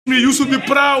You should be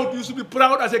proud. You should be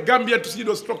proud as a Gambian to see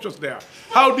those structures there.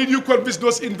 How did you convince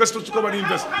those investors to come and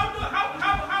invest?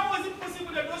 How was it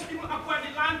possible that those people acquired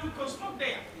the land to construct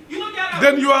there? You know,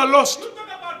 then you are lost. You talk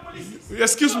about policies.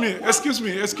 Excuse me.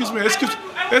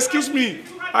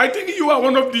 I think you are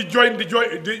one of the join the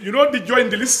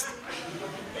list.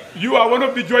 You are one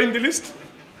of the join the list.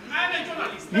 I am a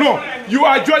journalist. No, you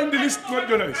are join the list, not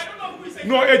journalist.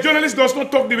 No, a journalist does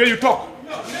not talk the way you talk.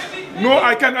 No,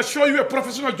 I can assure you a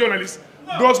professional journalist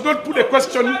does not put a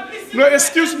question. No,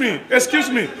 excuse me.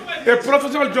 A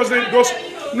professional journalist does.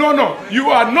 No, you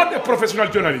are not a professional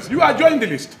journalist. You are join the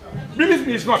list. Believe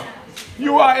me, it's not.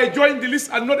 You are a join the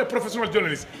list and not a professional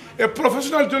journalist. A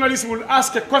professional journalist will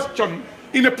ask a question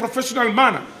in a professional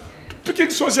manner. Picking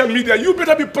social media, you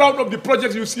better be proud of the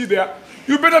projects you see there.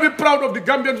 You better be proud of the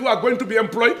Gambians who are going to be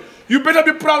employed. You better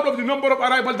be proud of the number of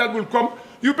arrivals that will come.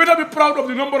 You better be proud of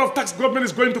the number of tax government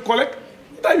is going to collect.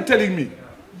 What are you telling me?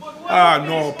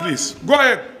 No, please. Go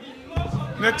ahead.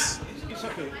 Next. It's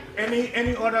okay.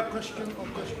 Any other question or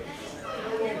questions?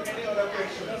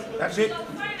 That's it?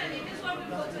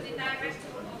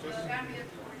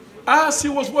 She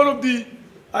was one of the,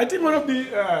 I think one of the,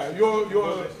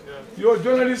 your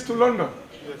journalists to London.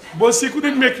 But she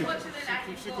couldn't make it.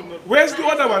 Where's the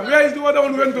other one? Where is the other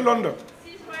one who went to London?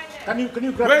 Can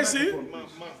you grab Where is he?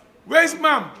 Where is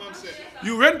Ma'am?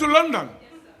 You went to London.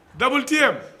 Double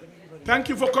TM. Thank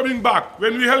you for coming back.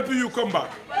 When we help you, you come back.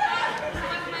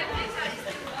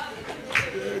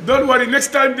 Don't worry.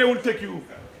 Next time they will take you,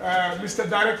 Mr.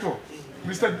 Director,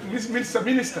 Mr.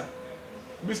 Minister,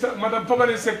 Madam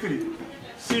Permanent Secretary.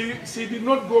 She did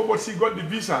not go, but she got the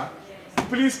visa.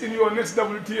 Please, in your next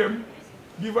WTM,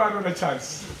 give her another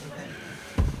chance.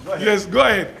 Yes, go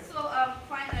ahead. So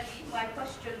finally, my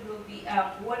question will be,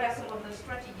 what are some of the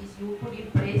strategies you will put in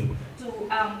place to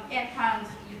enhance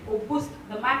or boost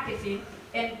the marketing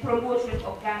and promotion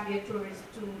of Gambia tourists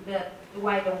to the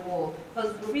wider world?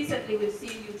 Because recently we've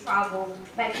seen you travel,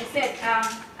 like you said,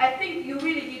 I think you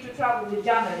really need to travel with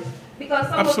journalists, because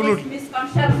some of these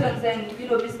misconceptions and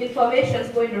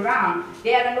misinformations going around,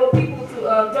 there are no people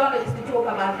journalists to talk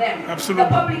about them. Absolutely. The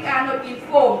public are not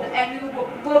informed, and we will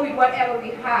go with whatever we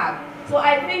have. So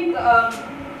I think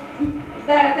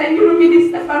the new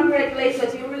minister,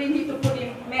 congratulations, you really need to put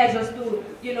in measures to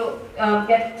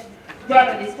get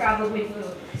journalists travel with you.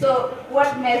 So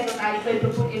what measures are you going to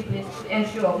put in place to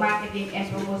ensure marketing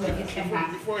and promotion is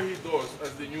enhanced? Before he does,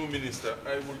 as the new minister,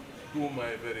 I will do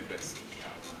my very best.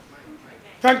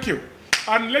 Thank you.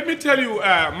 And let me tell you,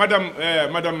 Madam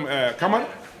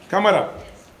Kamara,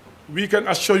 we can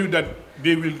assure you that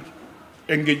they will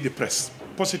engage the press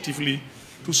positively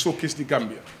to showcase the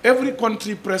Gambia. Every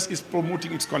country press is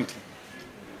promoting its country.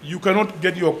 You cannot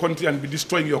get your country and be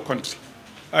destroying your country.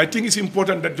 I think it's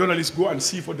important that journalists go and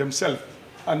see for themselves,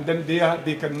 and then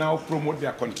they can now promote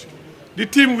their country. The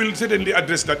team will certainly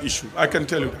address that issue, I can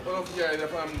tell you that.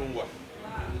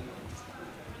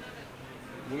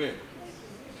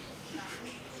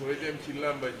 sooy dem ci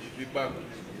làmba ji di bàgg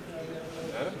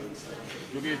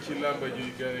jógee ci làmba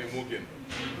ji gane moo gën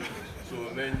so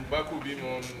nañ bàkku bi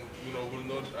moom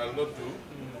I'll not do,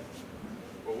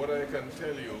 but what I can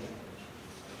tell you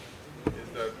is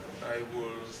that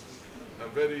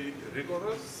I'm very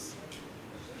rigorous,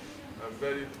 I'm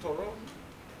very thorough,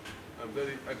 I'm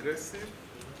very aggressive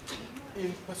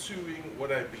in pursuing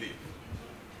what I believe.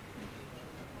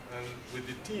 And with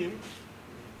the team,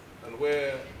 and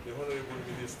where the Honorable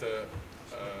Minister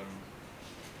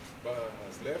Baha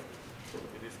has left,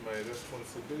 it is my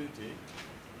responsibility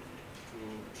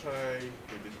to try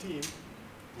with the team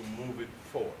to move it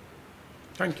forward.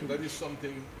 Thank you. That is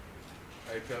something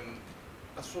I can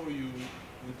assure you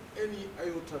with any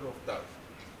iota of doubt.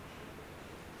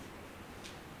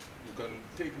 You can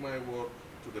take my word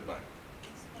to the bank.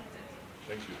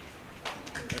 Thank you.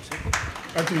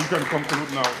 I think you can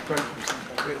conclude now. Thank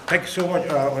you. Thank you so much,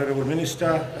 Honorable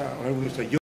Minister. Honorable Minister.